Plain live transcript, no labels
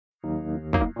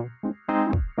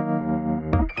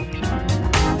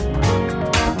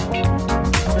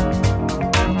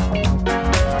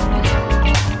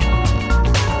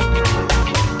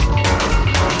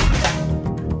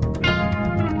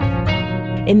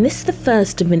In this, the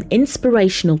first of an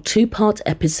inspirational two-part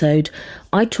episode,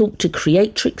 I talk to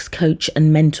creatrix coach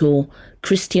and mentor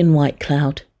Christian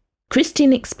Whitecloud.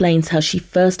 Christian explains how she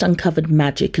first uncovered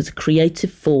magic as a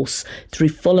creative force through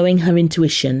following her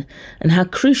intuition, and how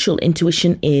crucial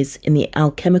intuition is in the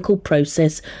alchemical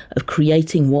process of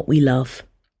creating what we love.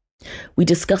 We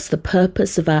discuss the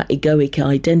purpose of our egoic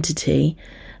identity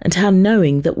and how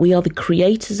knowing that we are the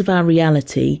creators of our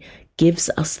reality gives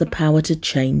us the power to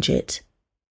change it.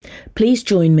 Please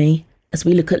join me as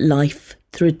we look at life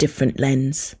through a different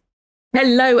lens.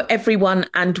 Hello, everyone,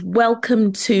 and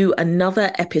welcome to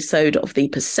another episode of the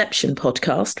Perception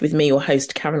Podcast with me, your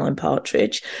host, Caroline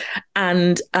Partridge.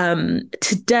 And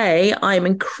today I'm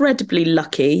incredibly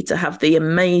lucky to have the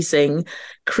amazing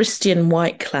Christian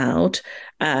Whitecloud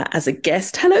as a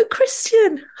guest. Hello,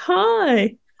 Christian.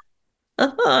 Hi.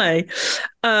 Hi.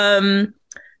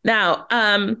 Now,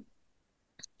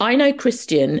 I know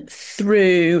Christian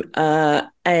through a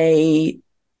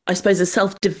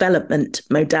self-development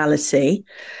modality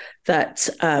that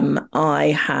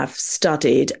I have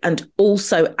studied, and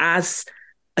also as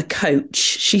a coach.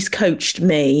 She's coached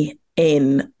me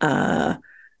in the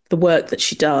work that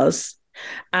she does.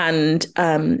 And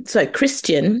so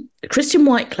Christian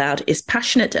Whitecloud is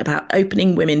passionate about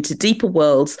opening women to deeper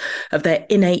worlds of their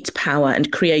innate power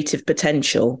and creative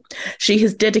potential. She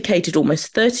has dedicated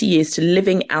almost 30 years to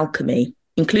living alchemy,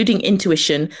 including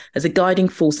intuition as a guiding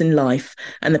force in life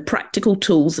and the practical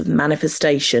tools of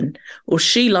manifestation, or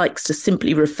she likes to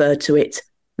simply refer to it,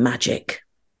 magic.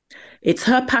 It's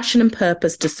her passion and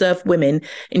purpose to serve women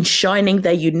in shining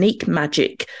their unique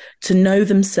magic to know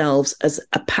themselves as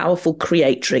a powerful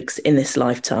creatrix in this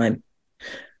lifetime.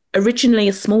 Originally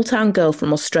a small-town girl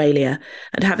from Australia,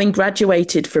 and having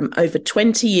graduated from over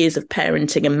 20 years of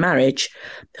parenting and marriage,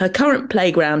 her current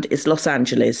playground is Los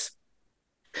Angeles,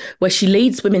 where she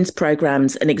leads women's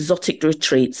programs and exotic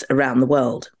retreats around the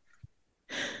world.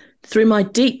 Through my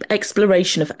deep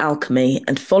exploration of alchemy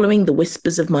and following the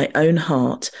whispers of my own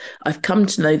heart, I've come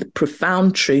to know the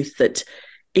profound truth that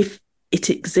if it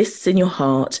exists in your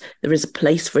heart, there is a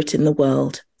place for it in the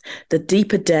world. The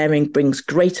deeper daring brings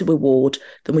greater reward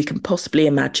than we can possibly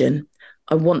imagine.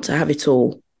 I want to have it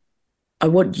all. I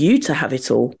want you to have it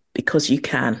all, because you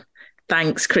can.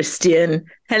 Thanks, Christian.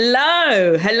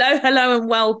 Hello, and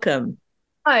welcome.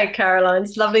 Hi, Caroline.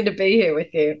 It's lovely to be here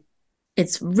with you.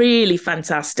 It's really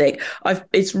fantastic.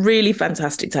 It's really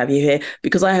fantastic to have you here,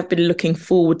 because I have been looking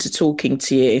forward to talking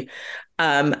to you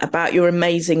about your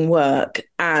amazing work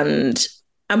and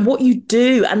what you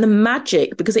do and the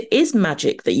magic, because it is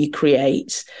magic that you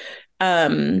create.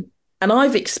 And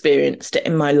I've experienced it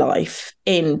in my life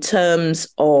in terms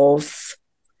of,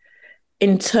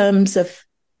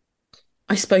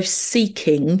 I suppose,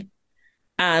 seeking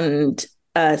and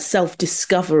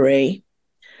self-discovery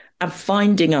and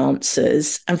finding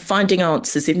answers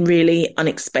in really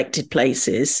unexpected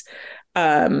places,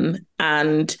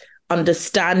 and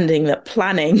understanding that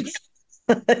planning,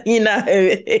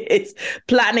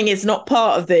 planning is not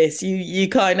part of this. You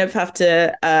kind of have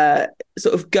to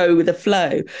sort of go with the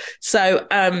flow. So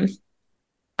I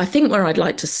think where I'd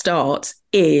like to start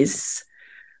is,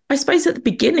 I suppose, at the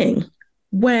beginning,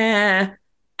 where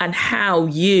and how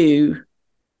you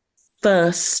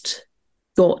first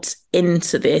got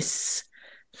into this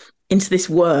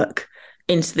work,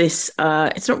 into this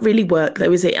it's not really work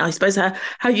though, is it? I suppose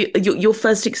how your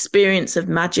first experience of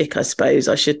magic, I suppose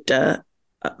I should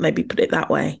maybe put it that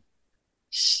way.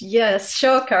 Yes,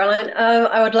 sure, Caroline.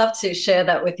 I would love to share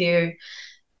that with you.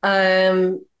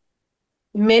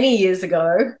 Many years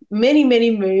ago,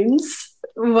 many moons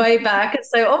way back.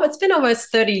 So it's been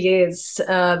almost 30 years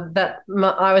that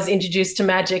I was introduced to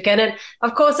magic. And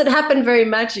of course, it happened very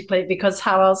magically, because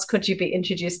how else could you be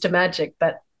introduced to magic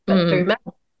but through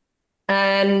magic?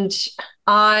 And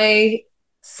as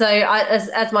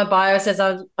my bio says,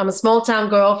 I'm a small town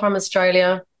girl from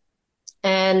Australia,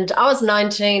 and I was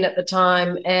 19 at the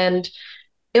time. And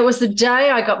it was the day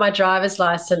I got my driver's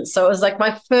license. So it was like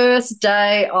my first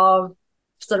day of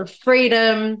sort of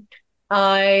freedom.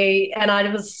 I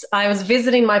was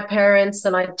visiting my parents,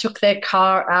 and I took their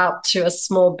car out to a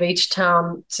small beach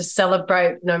town to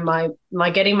celebrate, my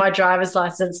getting my driver's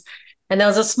license. And there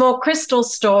was a small crystal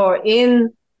store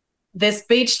in this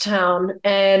beach town,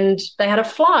 and they had a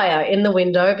flyer in the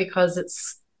window, because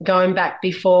it's going back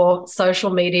before social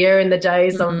media, in the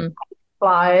days of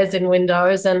flyers in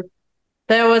windows. And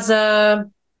there was a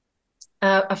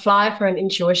flyer for an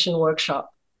intuition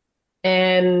workshop,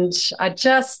 and I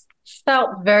just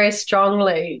felt very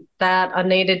strongly that I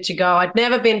needed to go. I'd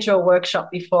never been to a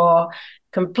workshop before,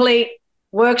 complete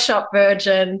workshop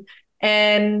virgin,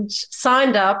 and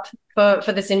signed up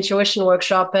for this intuition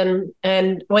workshop,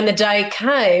 and when the day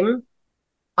came,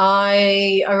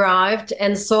 I arrived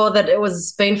and saw that it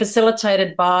was being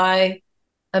facilitated by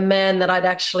a man that I'd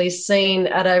actually seen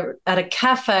at a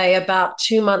cafe about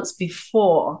 2 months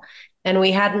before. And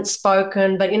we hadn't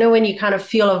spoken, but you know, when you kind of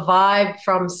feel a vibe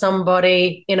from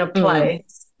somebody in a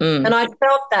place. And I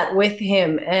felt that with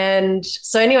him. And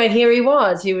so anyway, here he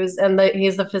was. He's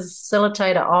the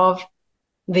facilitator of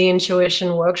the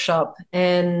intuition workshop.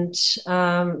 And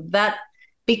that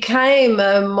became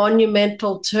a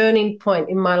monumental turning point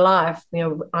in my life. You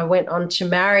know, I went on to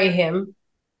marry him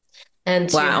and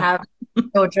to have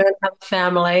children, have a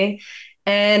family.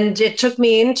 And it took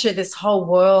me into this whole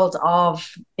world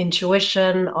of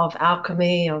intuition, of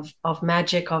alchemy, of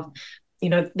magic, of, you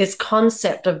know, this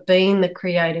concept of being the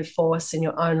creative force in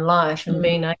your own life and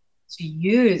being able to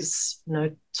use, you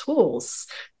know, tools,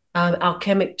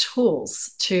 alchemic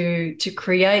tools to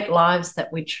create lives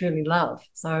that we truly love.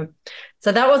 So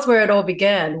that was where it all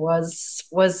began,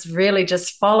 was really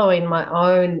just following my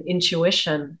own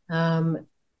intuition,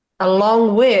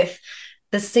 along with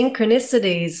the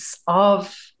synchronicities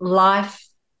of life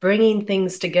bringing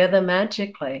things together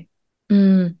magically.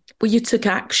 Well, you took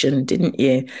action, didn't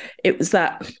you? It was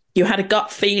that you had a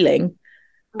gut feeling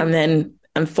and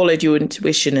followed your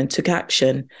intuition and took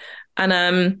action.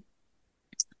 And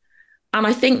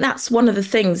I think that's one of the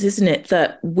things, isn't it,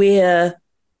 that we're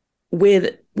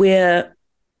in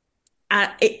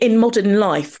modern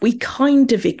life, we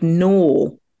kind of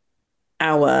ignore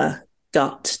our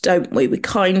gut, don't we? We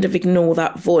kind of ignore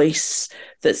that voice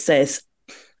that says,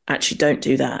 actually, don't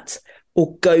do that,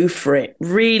 or go for it.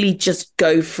 Really just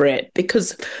go for it,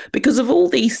 because of all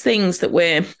these things that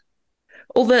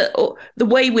or the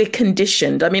way we're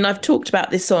conditioned. I mean, I've talked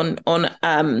about this on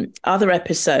other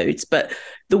episodes, but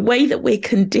the way that we're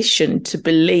conditioned to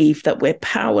believe that we're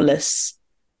powerless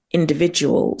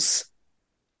individuals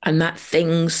and that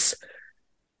things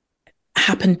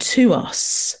happen to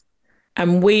us.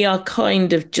 And we are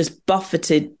kind of just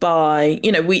buffeted by,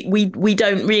 you know, we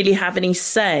don't really have any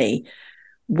say.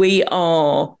 We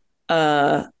are,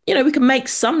 you know, we can make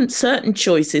some certain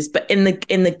choices, but in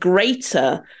the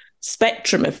greater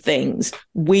spectrum of things,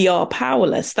 we are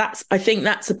powerless. I think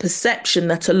that's a perception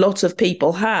that a lot of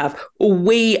people have, or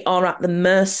we are at the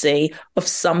mercy of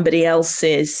somebody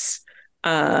else's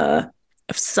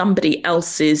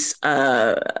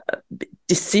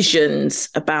decisions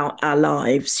about our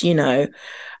lives, you know.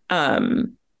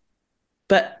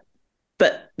 But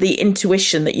the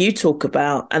intuition that you talk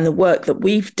about and the work that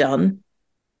we've done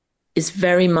is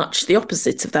very much the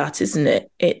opposite of that, isn't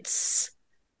it? It's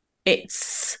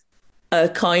a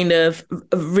kind of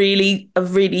a really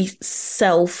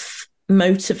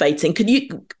self-motivating.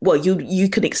 You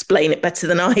can explain it better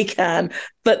than I can,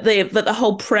 but the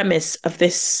whole premise of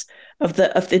this of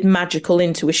the magical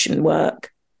intuition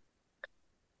work.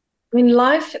 I mean,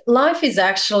 life is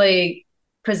actually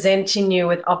presenting you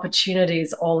with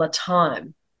opportunities all the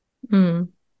time.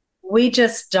 We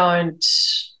just don't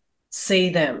see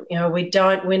them. You know, we're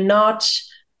not,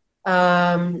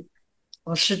 or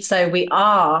I should say we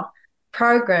are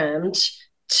programmed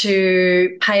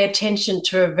to pay attention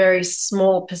to a very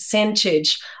small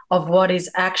percentage of what is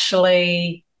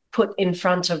actually put in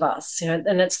front of us. You know,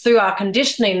 and it's through our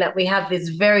conditioning that we have this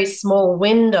very small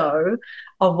window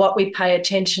of what we pay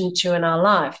attention to in our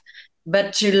life.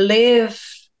 But to live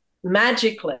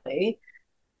magically,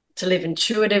 to live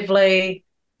intuitively,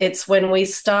 it's when we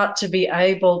start to be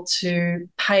able to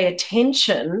pay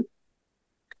attention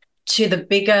to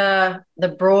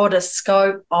the broader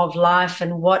scope of life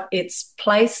and what it's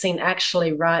placing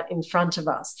actually right in front of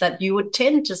us, that you would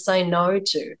tend to say no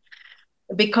to.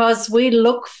 Because we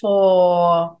look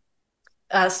for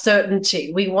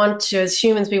certainty. We want to, as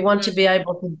humans, we want to be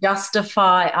able to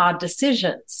justify our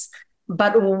decisions.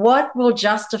 But what will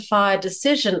justify a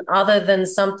decision other than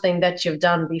something that you've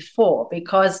done before?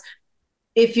 Because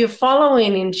if you're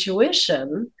following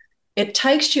intuition, it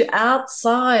takes you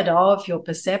outside of your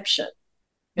perception.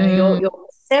 You know, your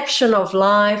perception of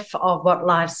life, of what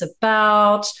life's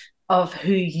about, of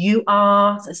who you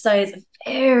are. So say it's a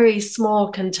very small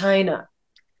container.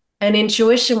 And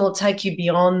intuition will take you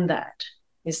beyond that,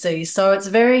 you see. So it's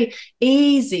very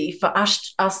easy for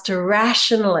us to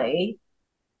rationally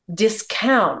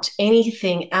discount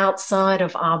anything outside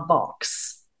of our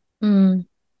box. Well,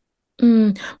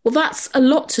 that's a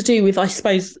lot to do with, I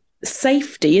suppose,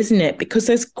 safety, isn't it? Because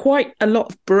there's quite a lot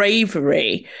of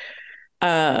bravery,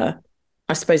 I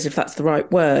suppose, if that's the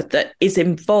right word, that is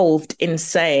involved in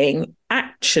saying,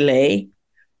 actually,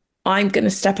 I'm going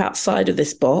to step outside of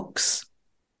this box.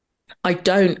 I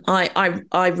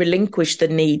relinquish the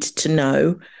need to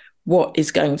know what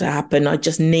is going to happen. I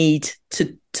just need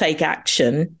to take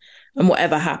action, and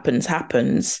whatever happens,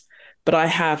 happens. But I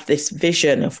have this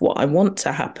vision of what I want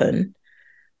to happen.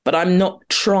 But I'm not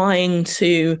trying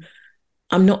to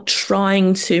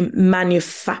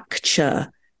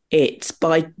manufacture it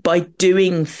by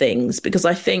doing things, because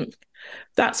I think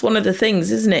that's one of the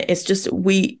things, isn't it? It's just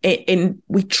we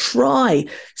try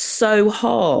so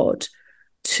hard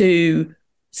to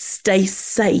stay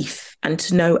safe and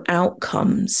to know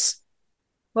outcomes.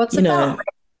 Well, it's about making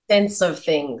sense of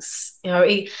things,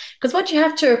 because what you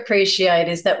have to appreciate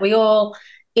is that we all,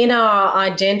 in our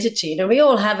identity, we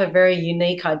all have a very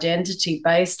unique identity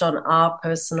based on our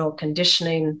personal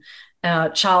conditioning, our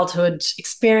childhood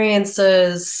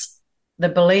experiences, the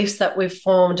beliefs that we've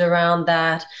formed around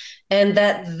that, and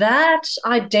that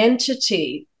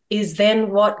identity is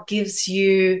then what gives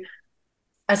you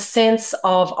a sense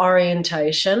of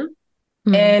orientation,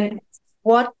 and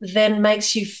what then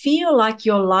makes you feel like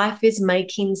your life is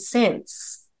making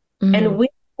sense. And we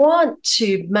want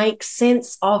to make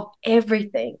sense of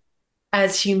everything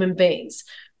as human beings.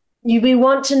 We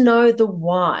want to know the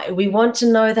why. We want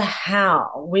to know the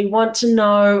how. We want to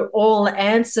know all the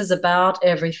answers about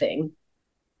everything.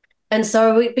 And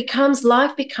so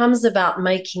life becomes about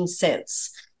making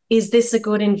sense. Is this a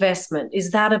good investment?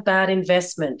 Is that a bad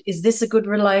investment? Is this a good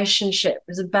relationship?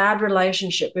 Is it a bad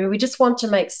relationship? We just want to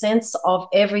make sense of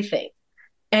everything.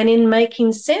 And in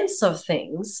making sense of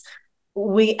things,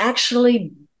 we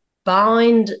actually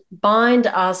bind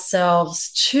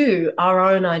ourselves to our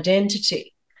own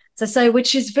identity. So say,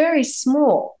 which is very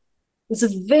small. It's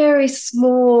a very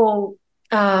small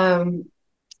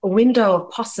window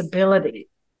of possibility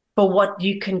for what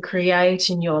you can create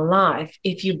in your life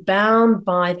if you're bound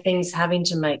by things having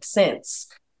to make sense.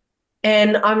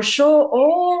 And I'm sure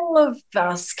all of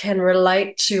us can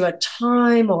relate to a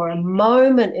time or a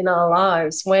moment in our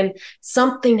lives when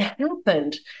something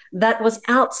happened that was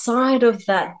outside of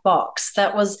that box,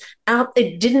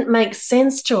 it didn't make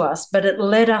sense to us, but it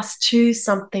led us to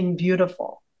something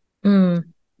beautiful. And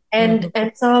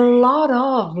so a lot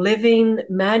of living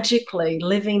magically,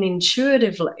 living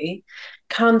intuitively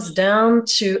comes down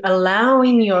to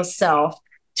allowing yourself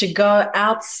to go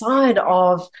outside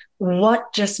of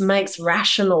what just makes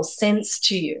rational sense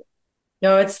to you.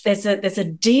 There's a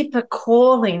deeper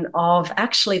calling of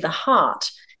actually the heart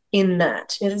in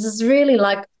that. This is really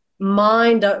like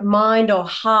mind or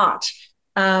heart,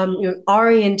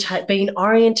 being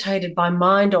orientated by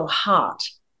mind or heart.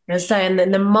 And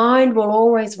then the mind will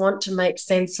always want to make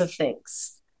sense of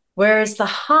things, whereas the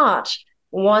heart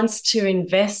wants to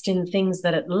invest in things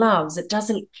that it loves. It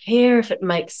doesn't care if it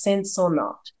makes sense or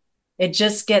not. It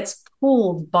just gets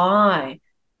pulled by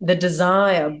the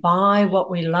desire, by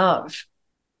what we love.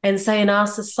 And say in our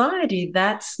society,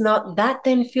 that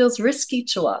then feels risky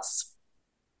to us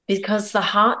because the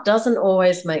heart doesn't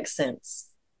always make sense.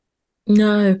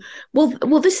 No.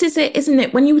 Well, this is it, isn't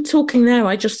it? When you were talking there,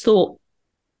 I just thought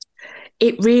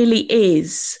it really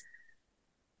is.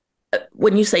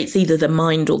 When you say it's either the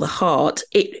mind or the heart,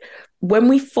 when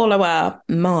we follow our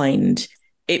mind,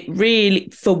 it really,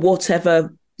 for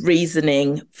whatever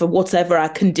reasoning, for whatever our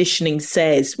conditioning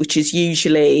says, which is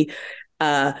usually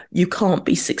you can't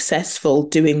be successful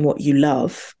doing what you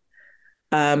love.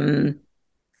 And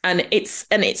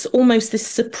it's almost this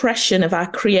suppression of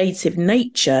our creative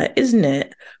nature, isn't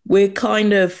it? We're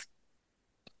kind of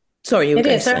sorry, you were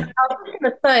going to say. I was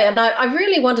going to say, and I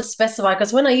really want to specify,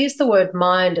 because when I use the word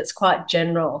mind, it's quite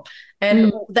general.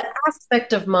 And the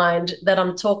aspect of mind that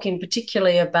I'm talking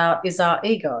particularly about is our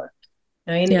ego.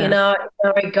 In our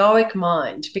egoic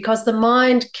mind, because the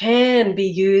mind can be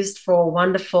used for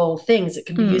wonderful things. It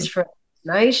can be used for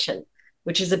imagination,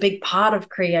 which is a big part of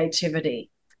creativity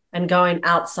and going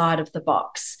outside of the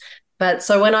box. But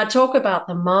so when I talk about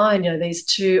the mind, these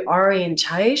two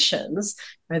orientations,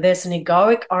 there's an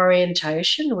egoic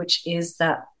orientation, which is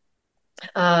that,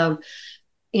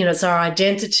 it's our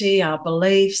identity, our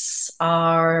beliefs,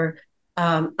 our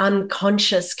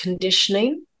unconscious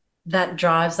conditioning that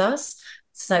drives us.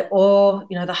 So, or,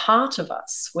 the heart of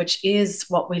us, which is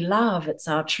what we love. It's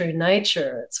our true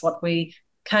nature. It's what we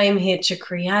came here to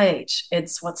create.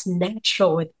 It's what's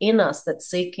natural within us that's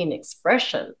seeking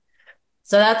expression.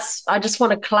 So I just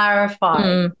want to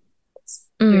clarify.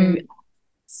 And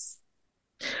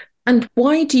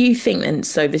why do you think then,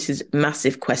 so this is a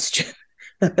massive question,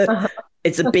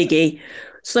 it's a biggie.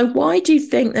 So why do you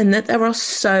think then that there are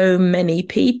so many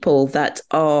people that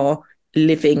are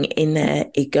living in their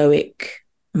egoic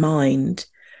mind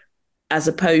as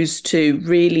opposed to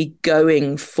really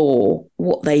going for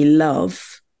what they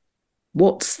love?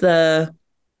 What is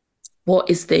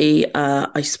the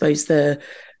I suppose the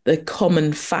the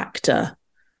common factor?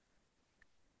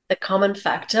 The common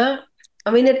factor?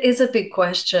 I mean, it is a big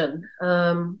question.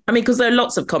 I mean, because there are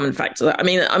lots of common factors. I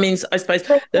suppose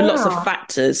there are lots of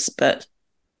factors, but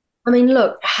I mean,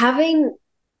 look, having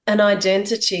an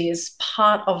identity is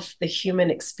part of the human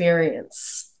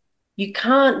experience. You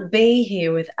can't be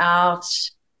here without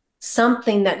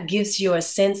something that gives you a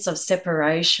sense of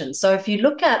separation. So if you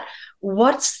look at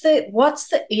what's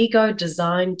the ego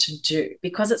designed to do,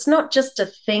 because it's not just a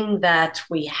thing that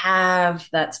we have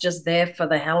that's just there for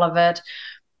the hell of it.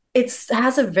 It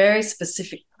has a very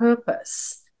specific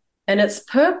purpose. And its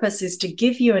purpose is to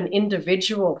give you an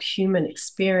individual human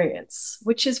experience,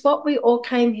 which is what we all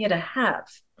came here to have.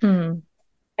 Mm.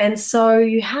 And so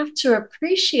you have to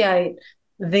appreciate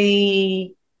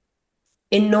the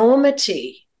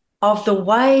enormity of the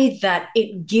way that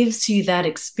it gives you that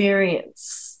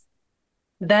experience,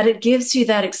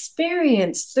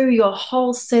 through your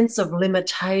whole sense of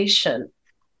limitation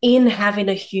in having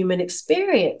a human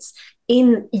experience,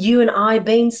 in you and I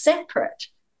being separate,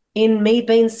 in me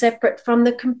being separate from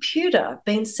the computer,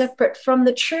 being separate from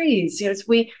the trees.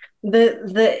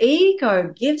 The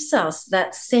ego gives us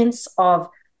that sense of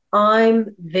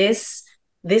I'm this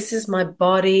is my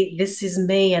body, this is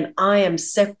me, and I am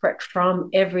separate from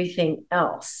everything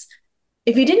else.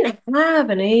 If you didn't have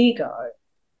an ego,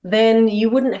 then you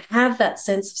wouldn't have that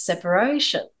sense of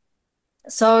separation.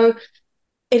 So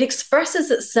it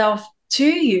expresses itself to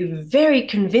you very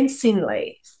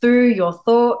convincingly through your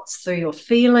thoughts, through your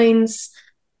feelings,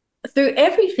 through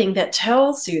everything that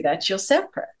tells you that you're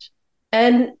separate.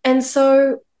 And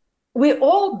so we're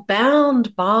all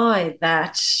bound by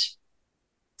that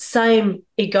same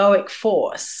egoic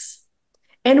force.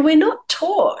 And we're not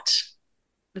taught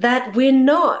that we're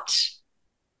not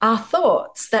our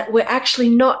thoughts, that we're actually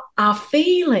not our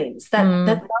feelings, that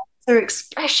those are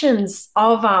expressions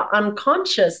of our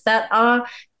unconscious that are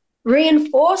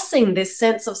reinforcing this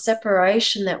sense of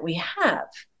separation that we have.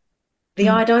 The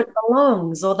I don't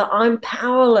belongs, or the I'm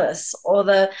powerless, or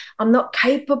the I'm not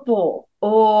capable,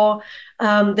 or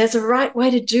there's a right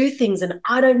way to do things and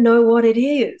I don't know what it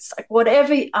is. Like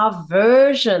whatever our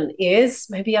version is,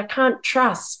 maybe I can't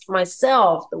trust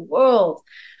myself, the world.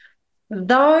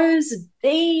 Those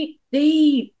deep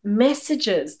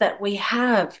messages that we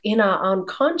have in our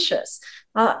unconscious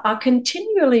are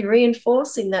continually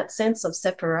reinforcing that sense of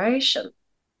separation.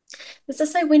 As I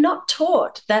say, we're not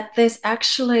taught that there's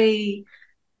actually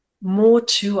more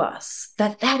to us,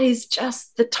 that is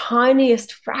just the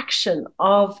tiniest fraction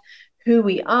of who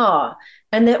we are,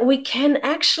 and that we can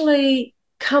actually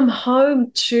come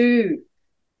home to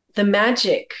the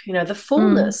magic, the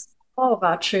fullness of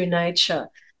our true nature,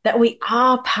 that we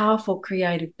are powerful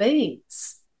creative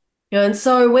beings. And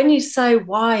so when you say,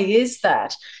 why is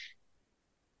that?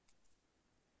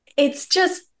 It's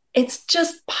just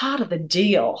part of the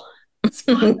deal. It's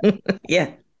part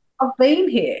yeah, of being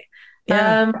here.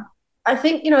 Yeah. I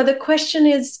think, the question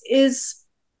is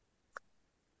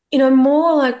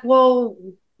more like, well,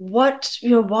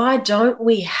 why don't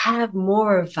we have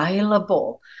more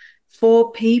available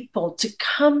for people to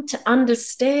come to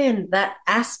understand that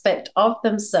aspect of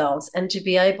themselves and to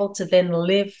be able to then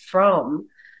live from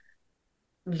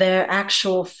their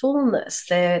actual fullness,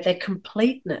 their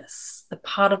completeness, the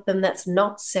part of them that's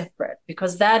not separate,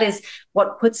 because that is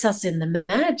what puts us in the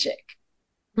magic.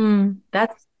 That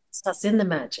puts us in the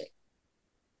magic.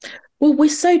 Well, we're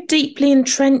so deeply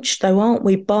entrenched, though, aren't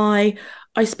we, by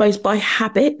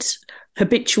habit,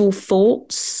 habitual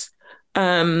thoughts,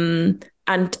 and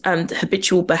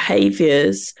habitual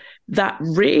behaviours that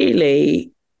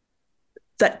really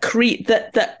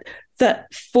that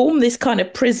form this kind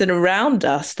of prison around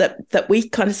us, that we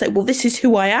kind of say, well, this is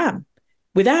who I am.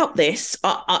 Without this,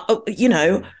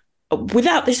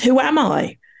 without this, who am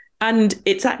I? And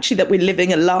it's actually that we're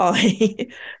living a lie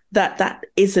that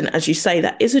isn't, as you say,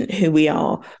 that isn't who we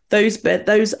are.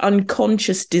 Those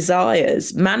unconscious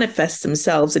desires manifest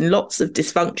themselves in lots of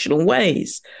dysfunctional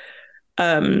ways.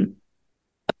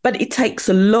 But it takes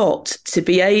a lot to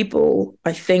be able,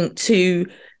 I think, to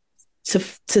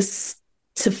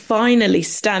finally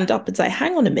stand up and say,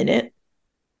 hang on a minute,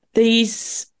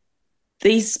 these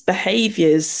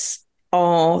behaviours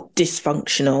are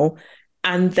dysfunctional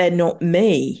and they're not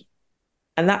me.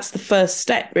 And that's the first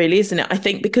step, really, isn't it? I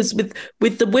think, because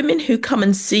with the women who come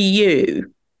and see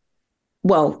you,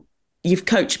 well, you've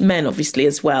coached men obviously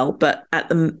as well, but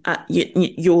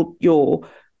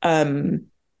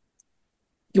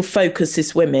your focus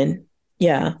is women,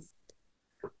 yeah.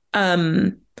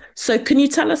 So can you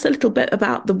tell us a little bit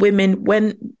about the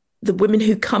women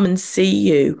who come and see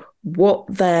you? what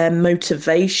their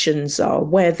motivations are,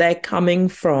 where they're coming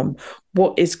from,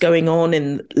 what is going on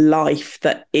in life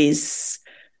that is,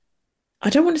 I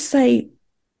don't want to say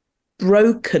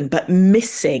broken, but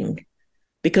missing.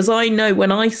 Because I know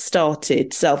when I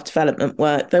started self-development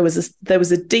work, there was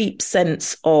a deep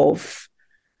sense of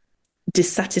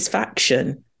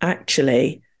dissatisfaction,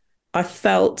 actually. I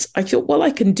thought, well,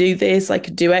 I can do this, I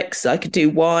could do X, I could do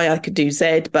Y, I could do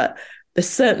Z, but there's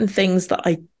certain things that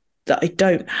I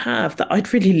don't have that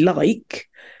I'd really like.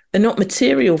 They're not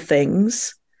material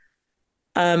things.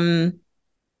 And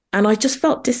I just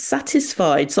felt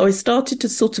dissatisfied. So I started to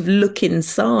sort of look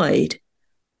inside.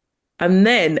 And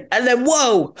then,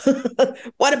 whoa,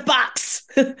 what a box.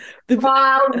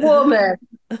 Wild woman.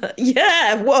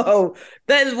 Yeah, whoa.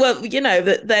 Then, well,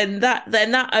 then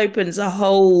that opens a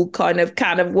whole kind of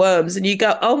can of worms, and you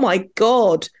go, oh my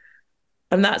God.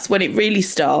 And that's when it really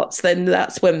starts. Then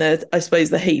that's when I suppose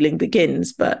the healing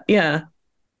begins. But yeah.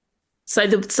 So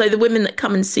the women that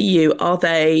come and see you, are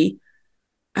they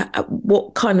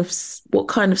what kind of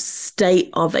state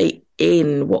are they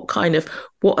in? What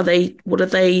are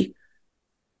they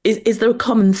is there a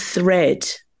common thread?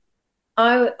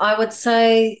 I would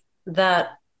say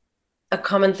that a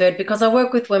common thread, because I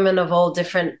work with women of all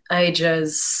different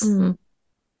ages,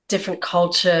 different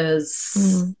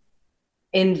cultures,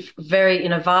 in very,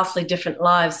 vastly different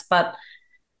lives. But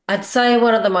I'd say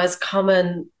one of the most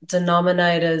common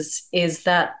denominators is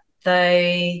that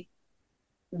they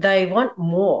want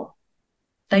more.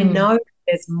 They know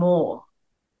there's more,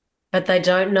 but they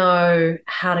don't know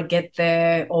how to get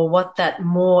there or what that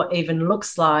more even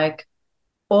looks like,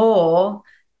 or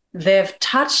they've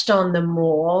touched on the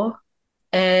more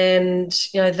and,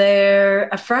 they're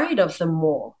afraid of the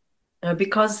more,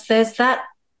 because there's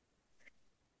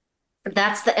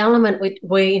that's the element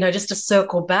we just to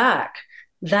circle back,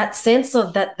 that sense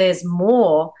of that there's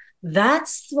more,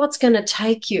 that's what's going to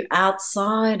take you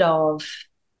outside of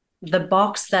the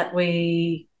box that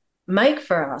we make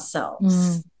for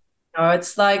ourselves.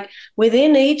 It's like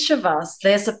within each of us,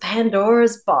 there's a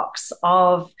Pandora's box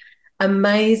of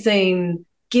amazing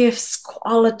gifts,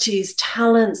 qualities,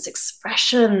 talents,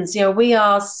 expressions. We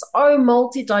are so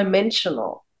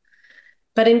multidimensional.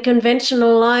 But in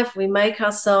conventional life, we make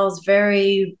ourselves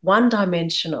very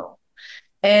one-dimensional.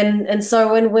 And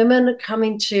so when women are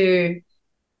coming to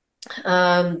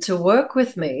work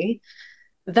with me,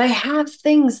 they have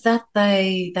things that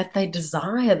they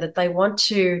desire, that they want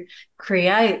to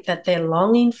create, that they're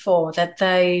longing for, that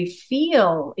they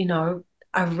feel,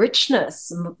 a richness.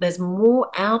 There's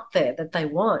more out there that they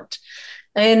want.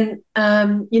 And,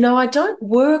 I don't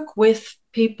work with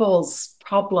people's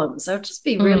problems. I'll just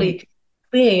be really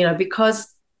clear,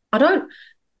 because I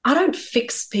don't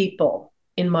fix people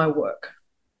in my work.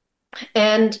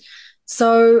 And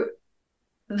so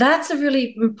that's a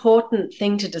really important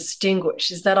thing to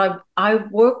distinguish, is that I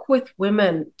work with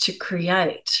women to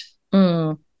create,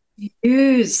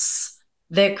 use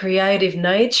their creative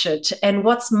nature and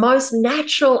what's most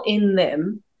natural in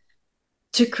them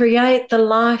to create the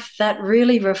life that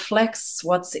really reflects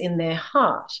what's in their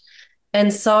heart.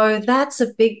 And so that's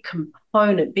a big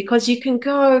component, because you can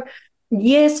go,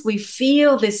 yes, we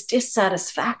feel this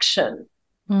dissatisfaction,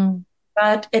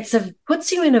 but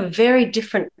puts you in a very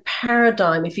different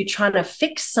paradigm if you're trying to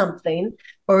fix something,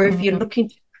 or if you're looking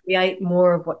to create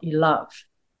more of what you love.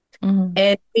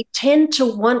 And we tend to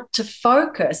want to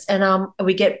focus, and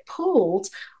we get pulled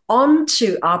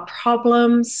onto our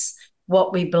problems,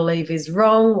 what we believe is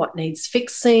wrong, what needs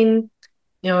fixing.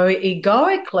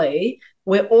 Egoically,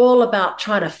 we're all about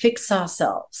trying to fix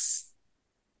ourselves.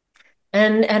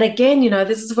 And again,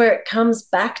 this is where it comes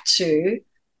back to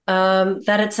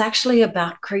that it's actually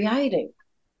about creating,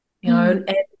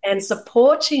 and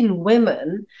supporting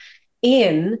women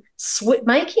in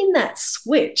making that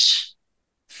switch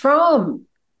from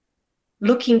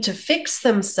looking to fix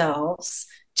themselves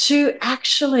to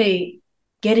actually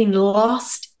getting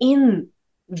lost in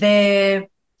their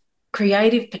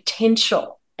creative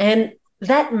potential. And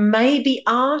that may be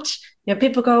art.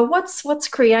 People go, what's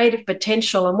creative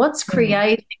potential and what's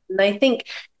creative? And they think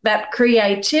that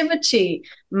creativity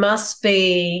must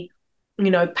be,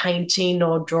 painting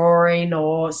or drawing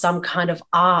or some kind of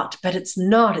art, but it's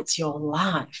not. It's your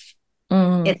life.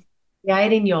 It's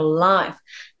creating your life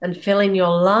and filling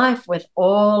your life with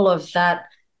all of that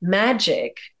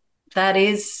magic that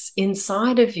is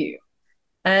inside of you.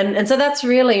 And so that's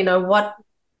really, what,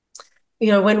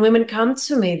 when women come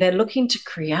to me, they're looking to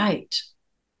create.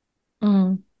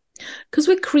 Because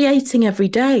we're creating every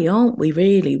day, aren't we?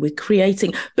 Really, we're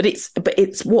creating, but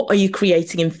it's what are you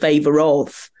creating in favor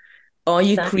of? Are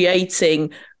you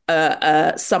creating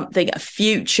something, a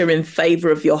future in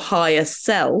favor of your higher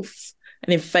self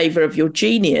and in favor of your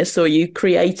genius? Or are you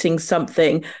creating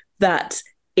something that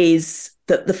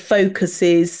the focus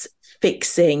is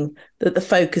fixing, that the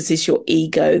focus is your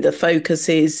ego, the focus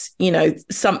is,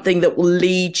 something that will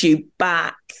lead you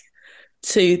back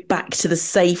to the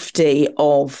safety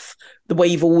of the way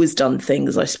you've always done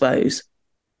things, I suppose?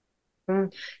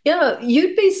 Yeah,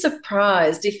 you'd be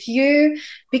surprised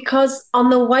because on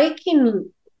the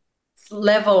waking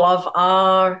level of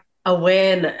our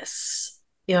awareness,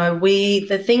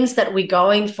 the things that we're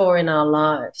going for in our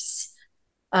lives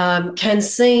can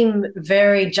seem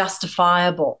very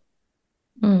justifiable.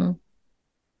 Mm.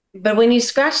 But when you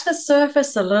scratch the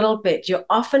surface a little bit, you're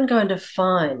often going to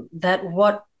find that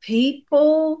what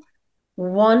people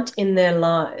want in their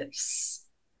lives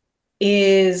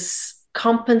is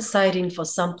compensating for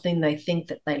something they think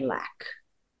that they lack.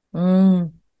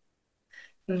 Mm.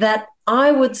 That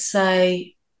I would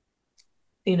say,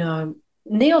 Neil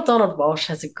Donald Walsh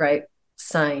has a great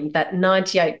saying that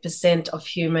 98% of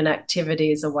human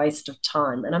activity is a waste of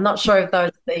time. And I'm not sure if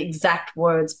those are the exact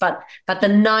words, but the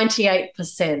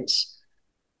 98%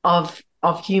 of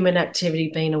human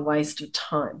activity being a waste of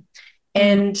time.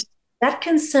 And that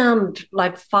can sound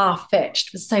like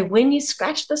far-fetched, but say when you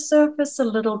scratch the surface a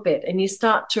little bit and you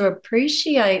start to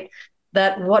appreciate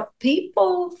that what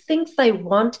people think they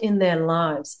want in their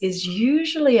lives is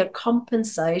usually a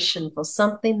compensation for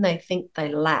something they think they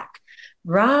lack,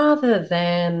 rather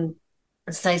than,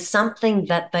 say, something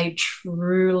that they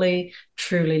truly,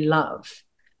 truly love.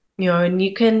 And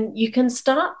you can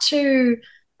start to,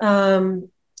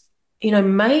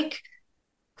 make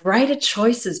greater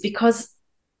choices, because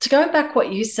to go back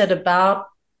what you said about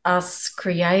us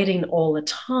creating all the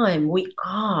time,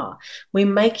 we're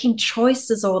making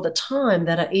choices all the time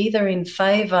that are either in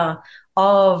favor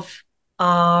of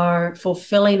our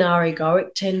fulfilling our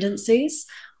egoic tendencies,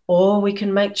 or we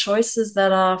can make choices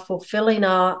that are fulfilling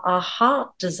our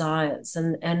heart desires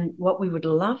and what we would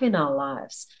love in our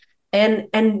lives. And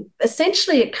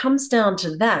essentially it comes down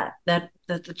to that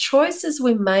the choices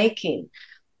we're making,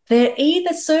 they're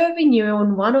either serving you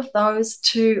in one of those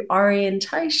two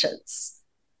orientations.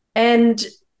 And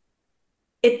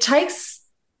it takes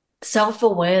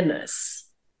self-awareness.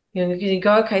 You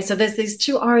go, okay, so there's these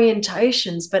two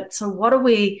orientations, but so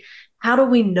how do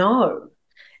we know?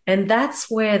 And that's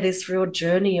where this real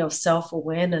journey of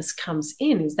self-awareness comes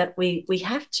in, is that we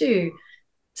have to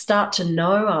start to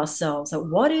know ourselves, that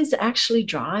what is actually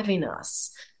driving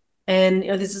us. And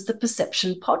this is the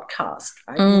Perception Podcast,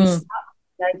 right? We start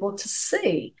being able to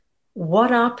see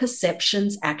what our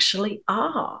perceptions actually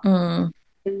are.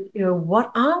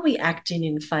 What are we acting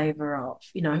in favor of?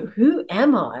 Who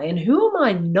am I and who am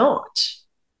I not?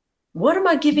 What am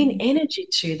I giving energy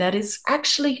to that is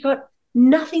actually got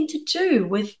nothing to do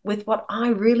with what I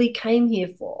really came here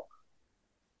for?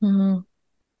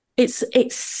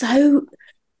 It's so,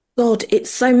 God,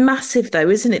 it's so massive though,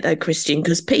 isn't it though, Christian?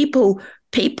 Because people,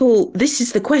 this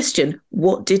is the question: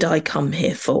 what did I come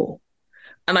here for?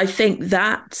 And I think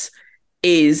that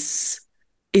is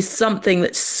something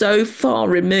that's so far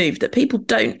removed that people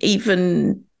don't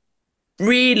even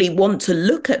really want to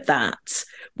look at that.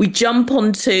 We jump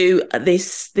onto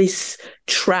this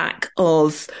track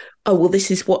of, oh, well, this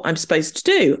is what I'm supposed to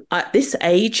do. At this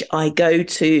age, I go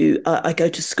to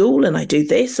school and I do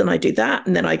this and I do that.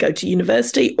 And then I go to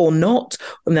university or not.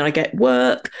 And then I get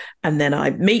work and then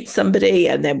I meet somebody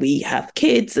and then we have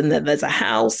kids and then there's a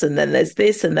house and then there's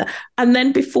this and that. And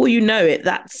then before you know it,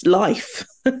 that's life.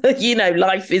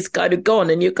 Life is kind of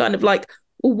gone. And you're kind of like,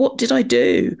 well, what did I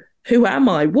do? Who am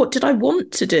I? What did I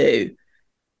want to do?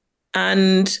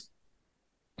 And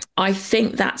I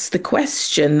think that's the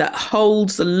question that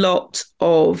holds a lot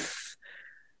of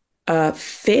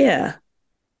fear,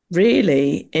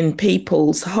 really, in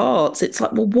people's hearts. It's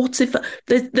like, well, what if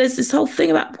there's this whole thing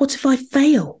about what if I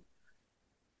fail?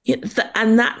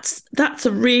 And that's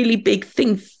a really big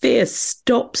thing. Fear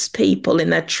stops people in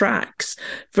their tracks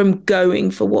from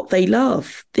going for what they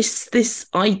love. This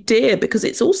idea, because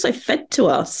it's also fed to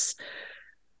us.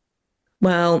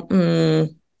 Well,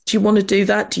 do you want to do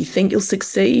that? Do you think you'll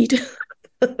succeed?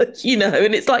 And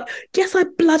it's like, yes, I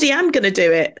bloody am going to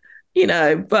do it,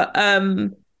 but,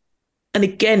 and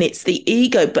again, it's the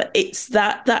ego, but it's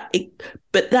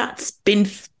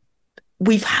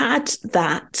we've had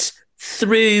that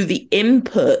through the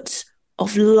input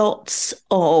of through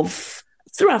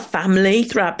our family,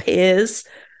 through our peers,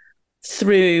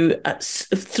 through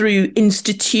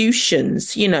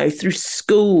institutions, through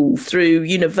school, through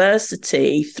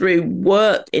university, through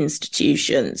work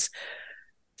institutions,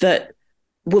 that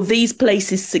well, these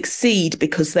places succeed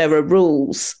because there are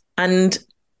rules, and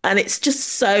it's just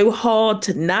so hard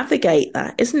to navigate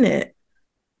that, isn't it?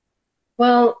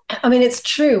 Well, I mean, it's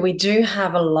true. We do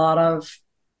have a lot of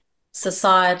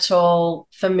societal,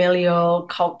 familial,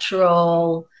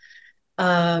 cultural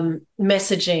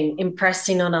messaging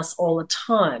impressing on us all the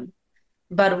time.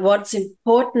 But what's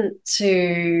important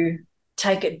to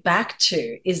take it back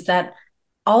to is that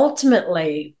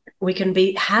ultimately we can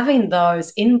be having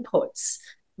those inputs,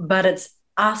 but it's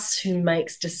us who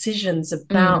makes decisions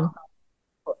about Mm,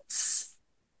 inputs.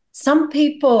 Some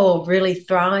people really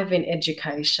thrive in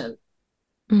education,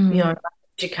 mm,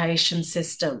 education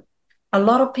system. A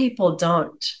lot of people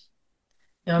don't.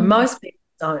 mm. Most people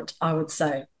don't, I would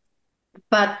say.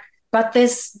 But but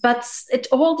it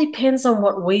all depends on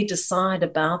what we decide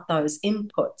about those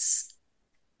inputs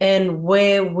and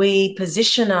where we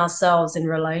position ourselves in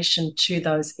relation to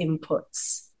those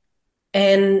inputs.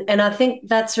 And I think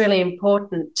that's really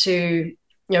important to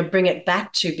bring it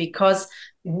back to, because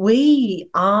we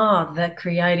are the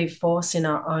creative force in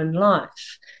our own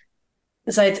life.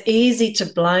 So it's easy to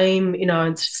blame,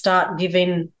 and to start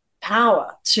giving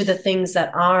power to the things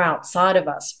that are outside of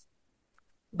us.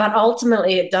 But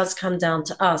ultimately, it does come down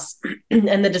to us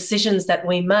and the decisions that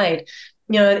we made.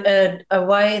 A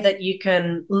way that you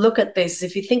can look at this,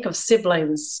 if you think of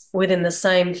siblings within the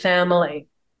same family,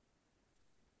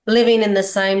 living in the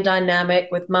same dynamic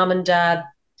with mum and dad,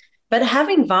 but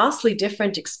having vastly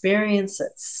different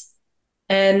experiences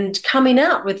and coming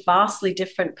out with vastly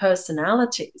different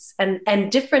personalities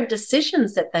and different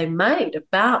decisions that they made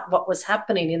about what was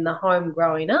happening in the home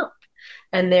growing up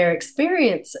and their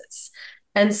experiences.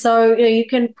 And so, you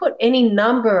can put any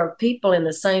number of people in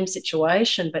the same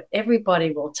situation, but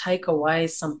everybody will take away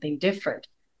something different.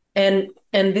 And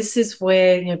this is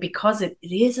where, because it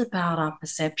is about our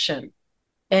perception.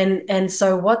 And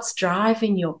so what's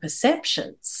driving your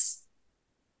perceptions?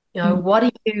 Mm. What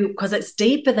do you, because it's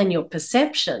deeper than your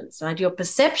perceptions, right? Your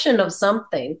perception of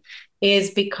something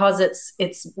is because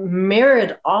it's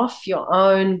mirrored off your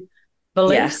own Yeah.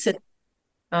 beliefs,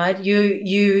 right?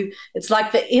 It's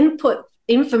like the input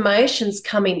information's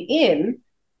coming in,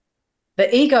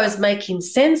 the ego is making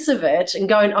sense of it and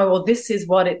going, oh, well, this is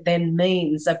what it then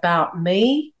means about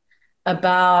me,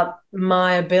 about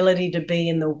my ability to be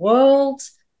in the world,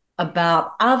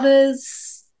 about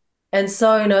others. And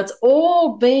so, it's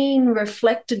all being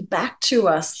reflected back to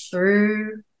us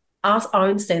through our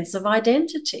own sense of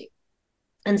identity.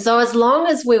 And so, as long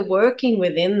as we're working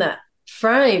within that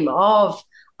frame of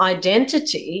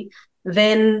identity,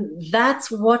 then that's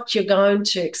what you're going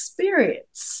to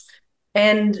experience.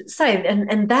 And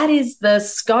that is the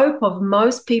scope of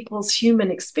most people's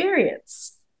human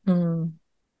experience. Mm.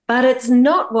 But it's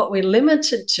not what we're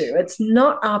limited to. It's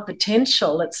not our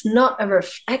potential. It's not a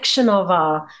reflection of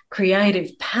our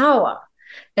creative power.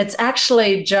 It's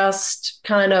actually just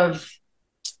kind of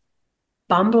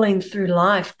bumbling through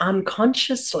life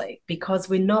unconsciously because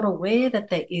we're not aware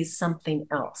that there is something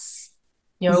else.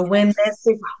 When there's Yes.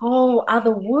 this whole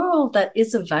other world that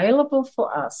is available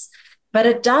for us. But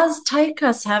it does take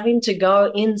us having to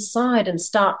go inside and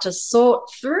start to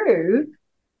sort through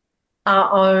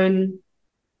our own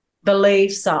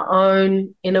beliefs, our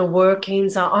own inner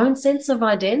workings, our own sense of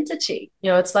identity.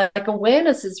 It's like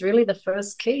awareness is really the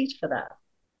first key for that.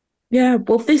 Yeah.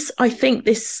 Well, I think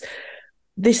this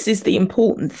is the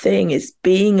important thing, is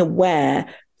being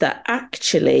aware that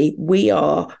actually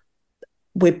we're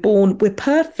born, we're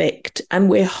perfect and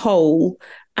we're whole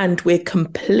and we're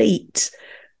complete.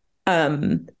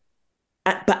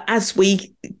 But as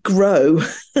we grow,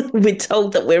 we're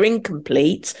told that we're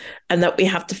incomplete and that we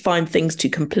have to find things to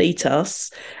complete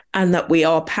us and that we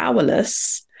are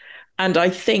powerless. And I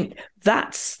think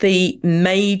that's the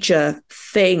major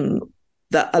thing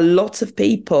that a lot of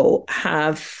people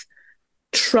have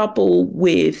trouble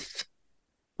with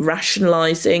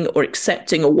rationalizing or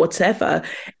accepting or whatever.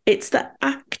 It's that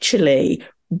actually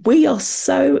we are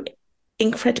so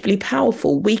incredibly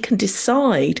powerful. We can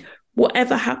decide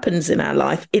whatever happens in our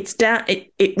life.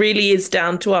 It really is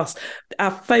down to us.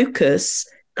 Our focus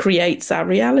creates our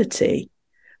reality.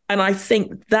 And I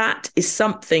think that is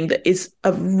something that is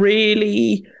a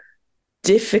really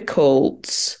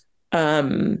difficult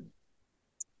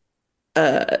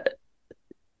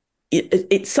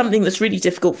it's something that's really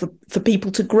difficult for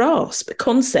people to grasp. The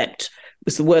concept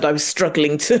was the word I was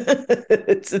struggling to.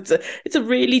 It's a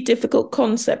really difficult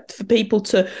concept for people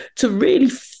to really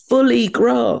fully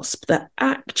grasp, that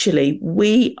actually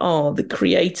we are the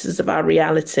creators of our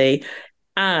reality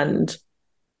and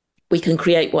we can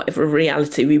create whatever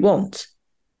reality we want.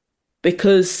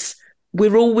 Because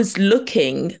we're always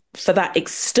looking for that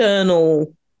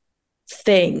external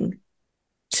thing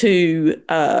to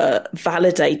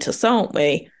validate us, aren't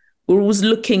we? We're always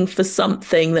looking for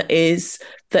something that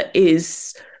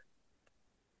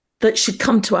should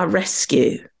come to our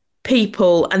rescue.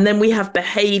 People, and then we have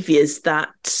behaviors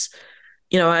that,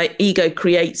 our ego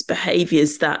creates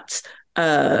behaviors that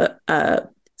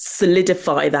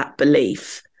solidify that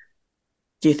belief.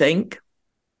 Do you think?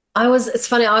 It's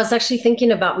funny, I was actually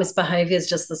thinking about misbehaviors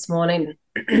just this morning,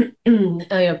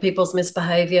 people's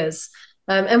misbehaviors.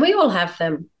 And we all have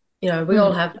them, we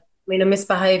all have, a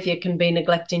misbehavior can be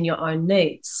neglecting your own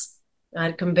needs.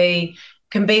 It can be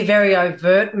very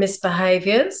overt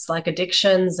misbehaviors like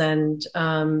addictions and,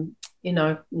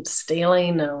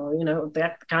 stealing or,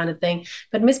 that kind of thing.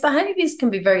 But misbehaviors can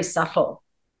be very subtle.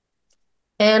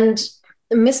 And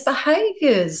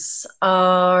misbehaviors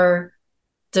are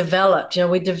developed.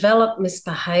 We develop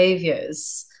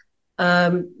misbehaviors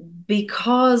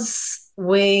because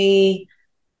we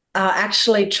are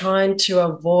actually trying to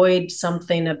avoid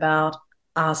something about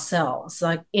ourselves,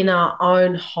 like in our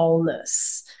own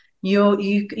wholeness. You'll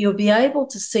be able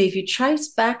to see, if you trace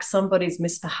back somebody's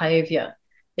misbehavior,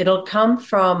 it'll come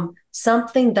from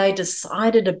something they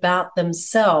decided about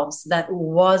themselves that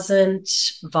wasn't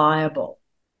viable,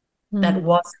 that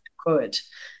wasn't good.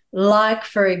 Like,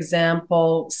 for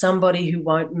example, somebody who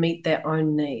won't meet their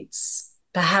own needs.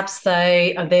 Perhaps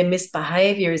their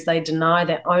misbehavior is they deny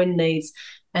their own needs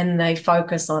and they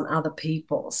focus on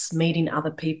meeting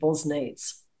other people's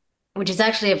needs, which is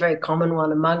actually a very common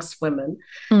one amongst women.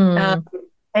 And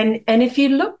if you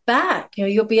look back,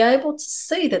 you'll be able to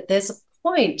see that there's a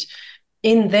point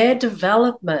in their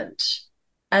development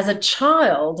as a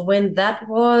child when that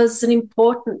was an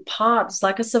important part. It's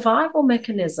like a survival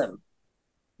mechanism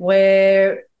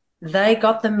where they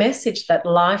got the message that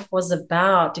life was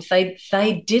about, if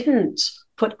they didn't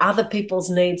put other people's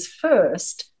needs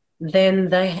first, then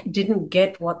they didn't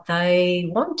get what they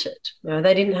wanted.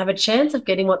 They didn't have a chance of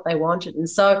getting what they wanted. And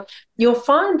so you'll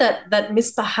find that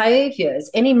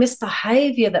any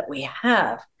misbehavior that we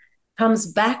have comes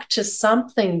back to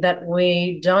something that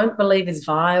we don't believe is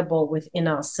viable within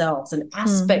ourselves, an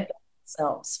aspect of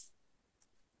ourselves.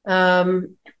 I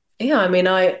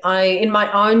in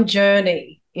my own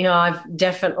journey, I've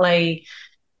definitely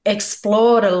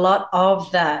explored a lot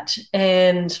of that,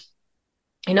 and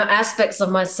aspects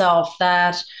of myself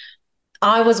that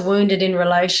I was wounded in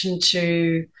relation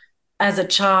to as a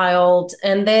child.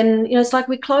 And then, it's like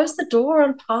we close the door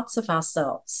on parts of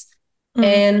ourselves.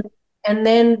 And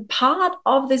then part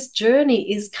of this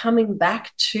journey is coming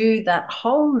back to that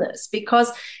wholeness,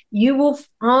 because you will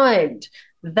find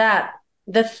that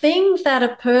the thing that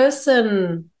a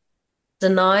person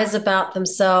denies about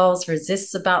themselves,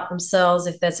 resists about themselves,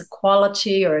 if there's a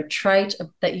quality or a trait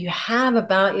that you have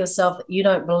about yourself that you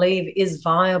don't believe is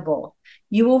viable,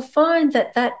 you will find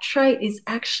that that trait is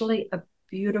actually a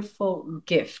beautiful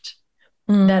gift.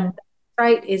 That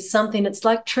trait is something that's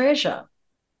like treasure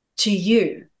to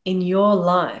you in your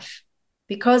life,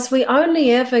 because we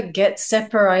only ever get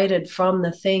separated from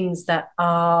the things that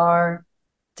are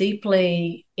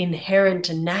deeply inherent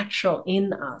and natural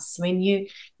in us.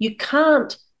 You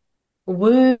can't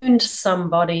wound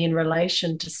somebody in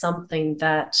relation to something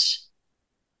that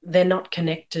they're not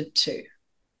connected to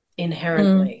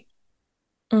inherently.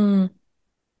 And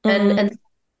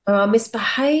our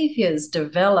misbehaviors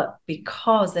develop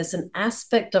because there's an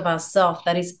aspect of ourself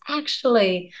that is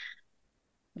actually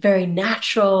very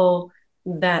natural,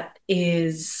 that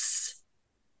is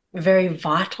very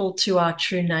vital to our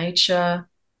true nature,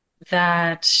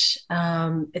 that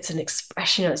it's an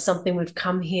expression, it's something we've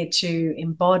come here to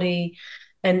embody.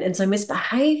 And so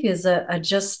misbehaviors are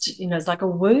just, it's like a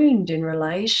wound in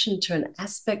relation to an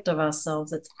aspect of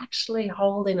ourselves that's actually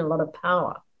holding a lot of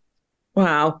power.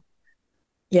 Wow.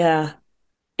 Yeah.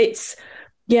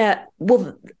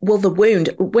 Well, the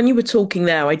wound, when you were talking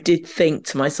there, I did think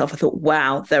to myself, I thought,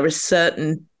 wow, there are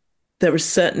certain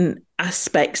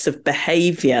aspects of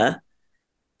behavior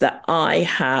that I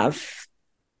have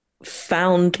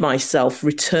found myself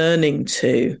returning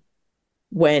to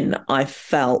when I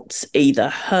felt either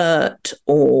hurt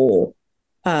or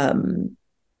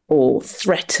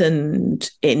threatened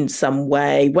in some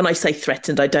way. When I say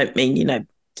threatened, I don't mean,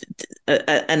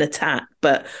 an attack,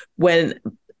 but when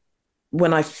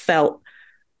I felt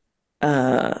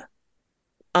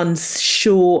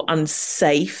unsure,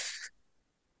 unsafe,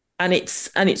 and it's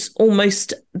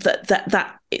almost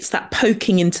that it's that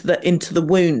poking into the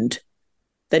wound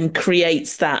then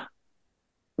creates that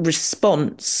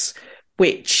response,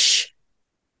 which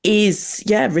is,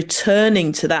 yeah,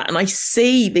 returning to that. And I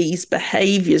see these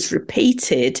behaviors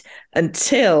repeated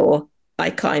until I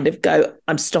kind of go,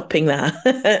 I'm stopping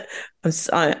that.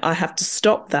 I have to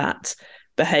stop that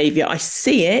behavior. I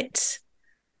see it,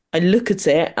 I look at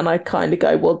it, and I kind of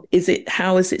go, well,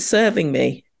 how is it serving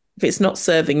me? If it's not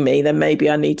serving me, then maybe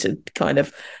I need to kind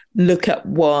of look at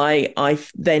why I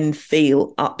then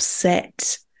feel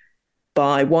upset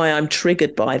by, why I'm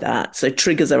triggered by that. So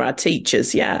triggers are our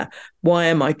teachers. Yeah. Why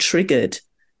am I triggered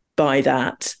by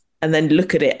that? And then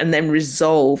look at it and then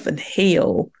resolve and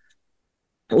heal,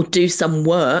 or do some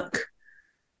work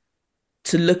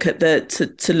to look at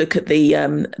the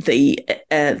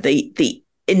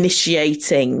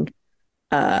initiating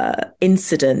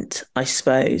incident, I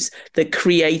suppose,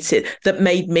 that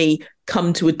made me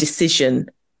come to a decision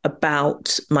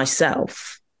about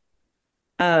myself.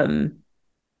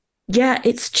 Yeah,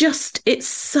 it's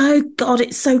so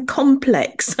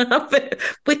complex.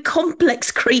 We're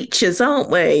complex creatures, aren't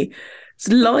we? It's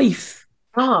life.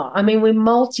 Oh, I mean, we're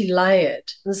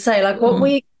multi-layered. And say, like, what Mm,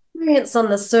 we experience on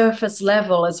the surface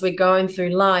level as we're going through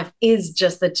life is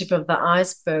just the tip of the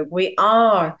iceberg. We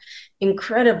are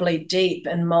incredibly deep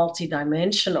and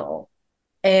multidimensional.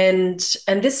 And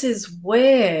this is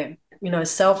where,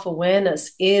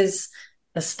 self-awareness is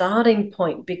the starting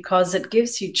point, because it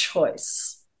gives you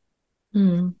choice.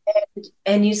 mm,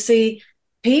 And you see,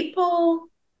 people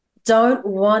don't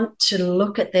want to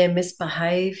look at their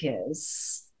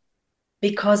misbehaviors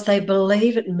because they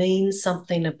believe it means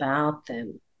something about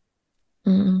them.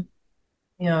 mm,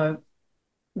 You know,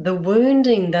 the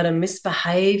wounding that a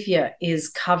misbehavior is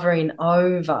covering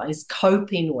over, is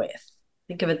coping with.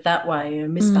 Think of it that way. A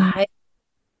mm, misbehavior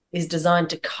is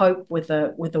designed to cope with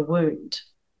a wound.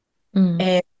 mm.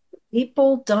 And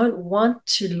people don't want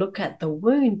to look at the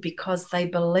wound because they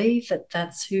believe that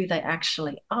that's who they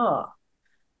actually are.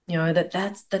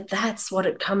 That's what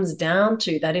it comes down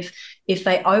to, that if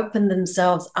they open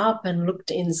themselves up and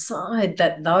looked inside,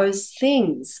 that those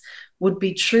things would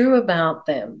be true about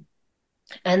them.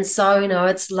 And so,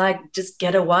 it's like, just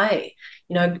get away,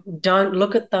 don't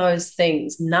look at those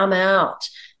things, numb out.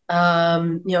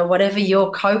 Whatever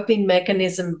your coping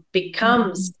mechanism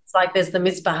becomes, Mm, it's like there's the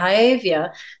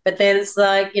misbehavior, but then it's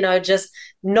like, just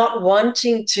not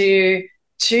wanting to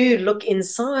look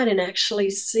inside and actually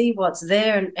see what's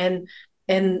there. And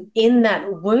in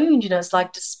that wound, it's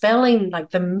like dispelling, like,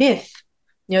 the myth,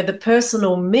 the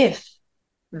personal myth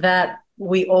that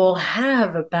we all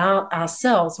have about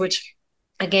ourselves, which,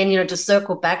 again, to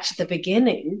circle back to the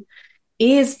beginning,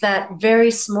 is that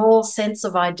very small sense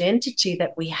of identity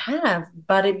that we have,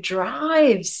 but it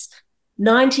drives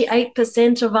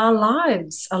 98% of our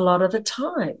lives a lot of the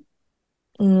time.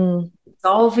 mm,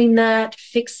 Solving that,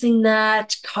 fixing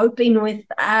that, coping with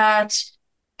that,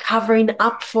 covering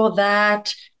up for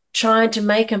that, trying to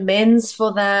make amends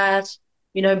for that,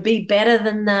 be better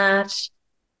than that.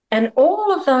 And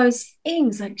all of those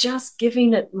things are just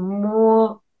giving it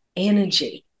more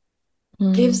energy,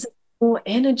 mm. gives it more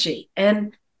energy.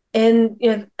 And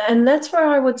that's where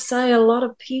I would say a lot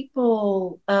of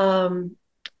people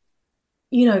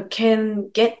can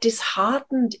get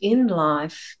disheartened in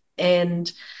life.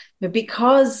 And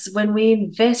because when we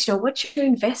invest, what you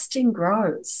invest in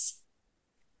grows.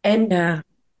 And Yeah.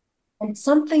 and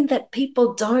something that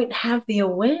people don't have the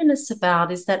awareness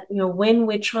about is that, when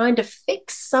we're trying to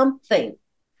fix something,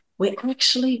 we're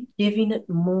actually giving it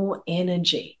more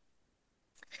energy.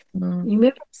 Mm, You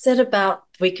remember I said about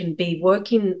we can be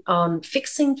working on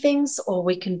fixing things or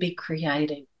we can be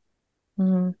creating.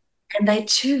 mm, And they're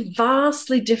two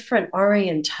vastly different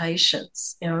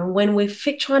orientations. When we're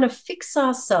trying to fix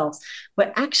ourselves,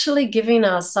 we're actually giving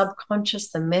our subconscious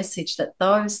the message that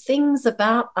those things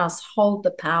about us hold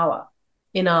the power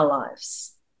in our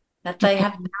lives, that they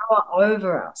have power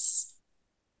over us.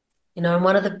 And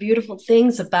one of the beautiful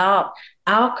things about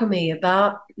alchemy,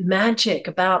 about magic,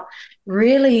 about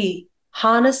really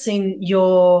harnessing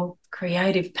your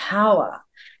creative power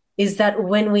is that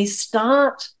when we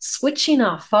start switching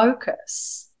our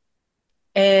focus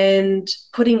and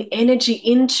putting energy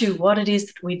into what it is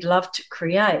that we'd love to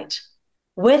create,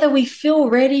 whether we feel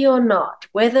ready or not,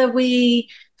 whether we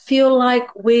feel like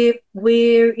we're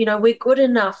good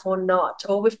enough or not,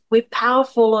 or we're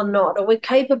powerful or not, or we're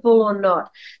capable or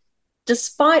not,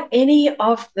 despite any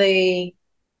of the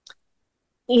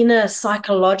inner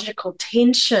psychological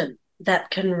tension that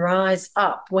can rise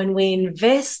up, when we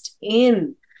invest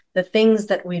in the things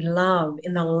that we love,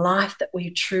 in the life that we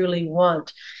truly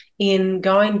want, in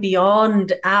going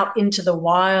beyond out into the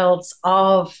wilds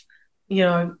of,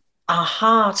 our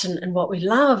heart and what we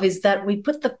love, is that we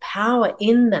put the power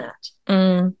in that.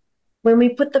 mm. when we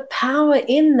put the power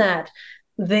in that,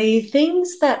 the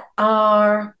things that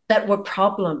were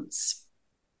problems,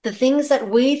 the things that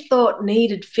we thought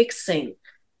needed fixing,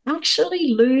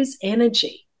 actually lose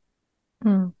energy.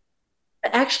 Mm.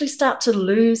 Actually start to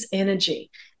lose energy.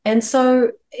 And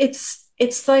so it's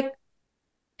like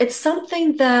it's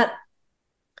something that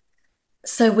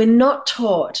so we're not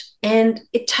taught, and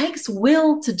it takes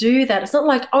will to do that. It's not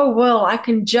like, oh well, I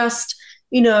can just,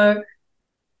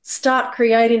 start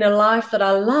creating a life that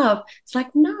I love. It's like,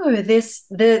 no,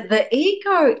 the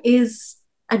ego is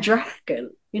a dragon.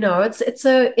 It's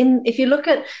a in if you look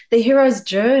at the hero's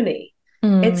journey,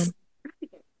 it's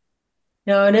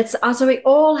Mm. and it's so we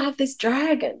all have this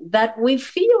dragon that we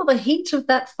feel the heat of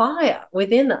that fire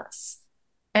within us.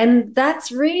 And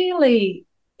that's really,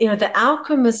 the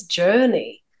alchemist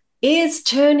journey is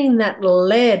turning that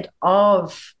lead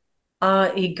of our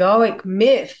egoic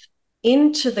myth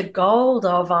into the gold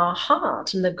of our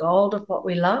heart and the gold of what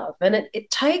we love. And it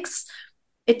takes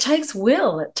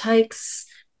will, it takes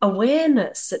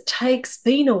awareness, it takes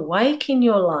being awake in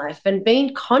your life and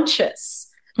being conscious.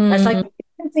 It's like Mm.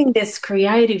 using this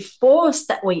creative force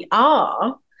that we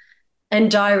are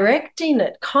and directing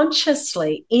it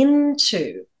consciously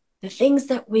into the things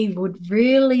that we would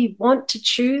really want to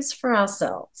choose for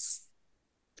ourselves.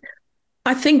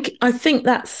 I think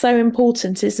that's so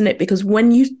important, isn't it? Because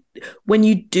when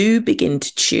you do begin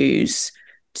to choose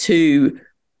to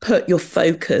put your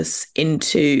focus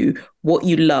into what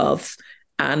you love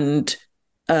and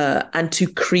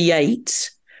to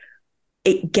create,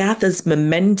 it gathers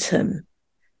momentum.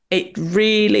 It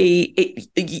really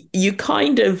you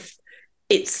kind of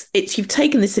it's you've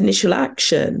taken this initial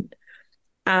action,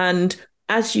 and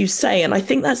as you say, and I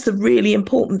think that's the really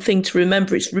important thing to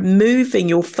remember, it's removing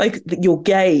your focus, your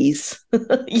gaze.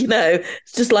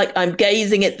 It's just like, I'm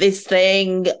gazing at this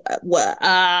thing,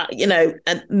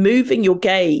 and moving your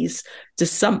gaze to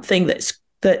something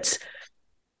that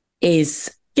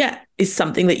is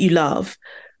something that you love.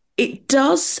 It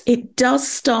does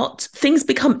start, things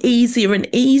become easier and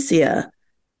easier,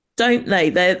 don't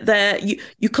they?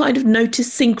 You kind of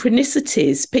notice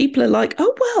synchronicities. People are like,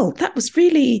 oh well, that was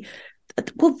really,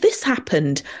 well, this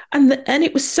happened, and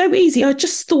it was so easy. I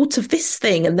just thought of this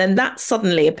thing, and then that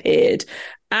suddenly appeared,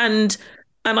 and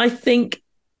I think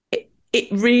it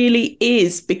really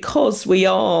is because we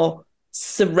are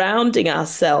surrounding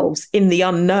ourselves in the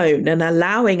unknown and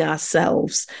allowing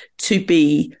ourselves to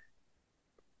be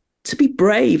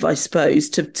brave, I suppose,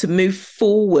 to move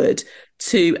forward,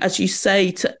 to, as you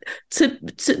say,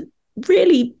 to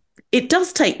really, it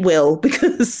does take will,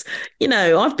 because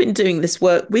I've been doing this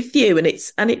work with you, and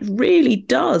it really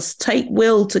does take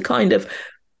will to kind of,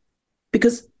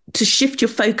 because to shift your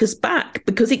focus back,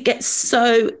 because it gets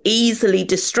so easily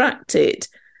distracted.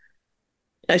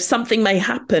 Something may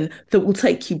happen that will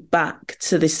take you back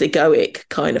to this egoic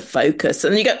kind of focus,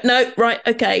 and you go, no, right,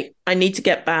 okay, I need to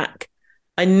get back.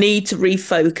 I need to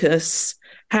refocus.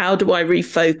 How do I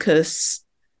refocus?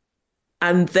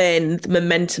 And then the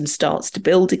momentum starts to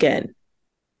build again.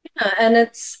 Yeah, and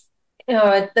it's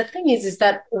the thing is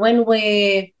that when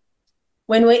we're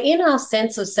in our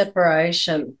sense of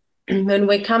separation, when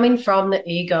we're coming from the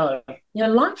ego,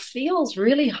 life feels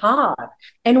really hard.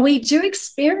 And we do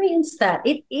experience that.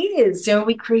 It is,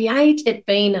 we create it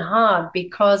being hard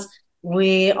because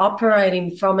we're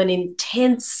operating from an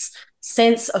intense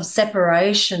sense of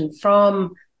separation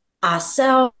from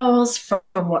ourselves,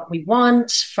 from what we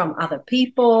want, from other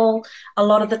people. A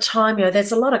lot of the time,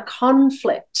 there's a lot of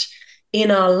conflict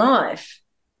in our life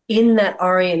in that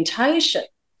orientation.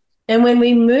 And when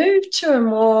we move to a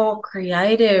more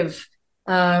creative,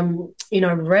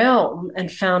 realm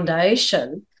and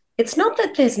foundation, it's not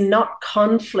that there's not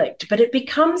conflict, but it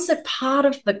becomes a part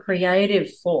of the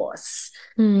creative force.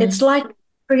 It's like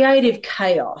creative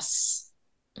chaos.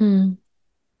 I'm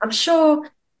sure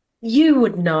you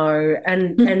would know,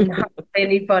 and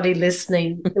anybody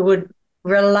listening would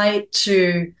relate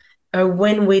to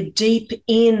when we're deep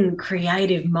in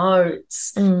creative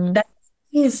modes. That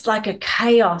is like a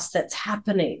chaos that's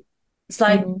happening. It's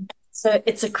like, so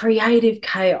it's a creative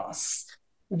chaos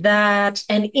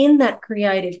and in that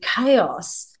creative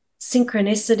chaos,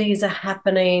 synchronicities are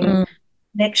happening,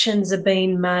 connections are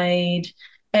being made.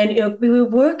 And we were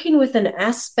working with an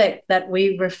aspect that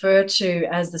we refer to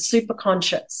as the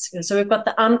superconscious. So we've got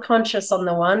the unconscious on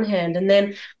the one hand, and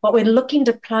then what we're looking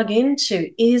to plug into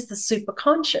is the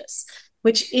superconscious,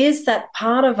 which is that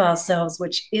part of ourselves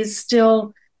which is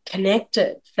still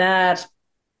connected, that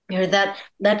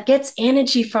that gets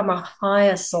energy from a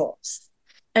higher source.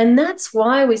 And that's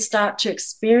why we start to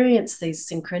experience these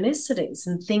synchronicities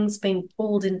and things being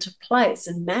pulled into place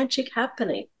and magic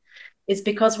happening. is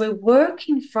because we're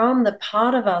working from the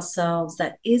part of ourselves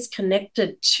that is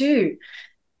connected to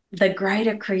the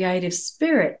greater creative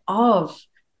spirit of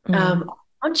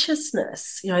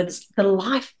consciousness, the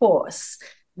life force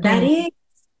that is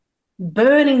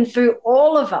burning through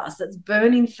all of us, that's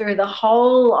burning through the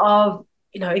whole of,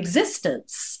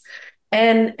 existence.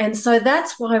 And so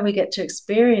that's why we get to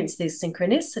experience these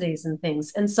synchronicities and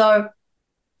things. And so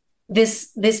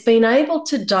this being able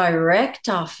to direct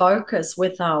our focus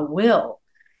with our will,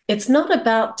 it's not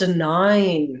about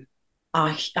denying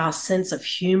our sense of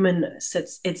humanness.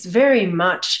 It's very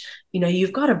much,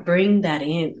 you've got to bring that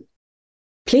in.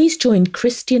 Please join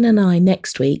Christian and I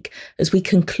next week as we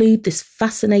conclude this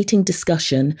fascinating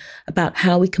discussion about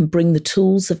how we can bring the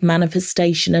tools of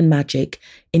manifestation and magic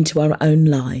into our own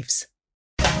lives.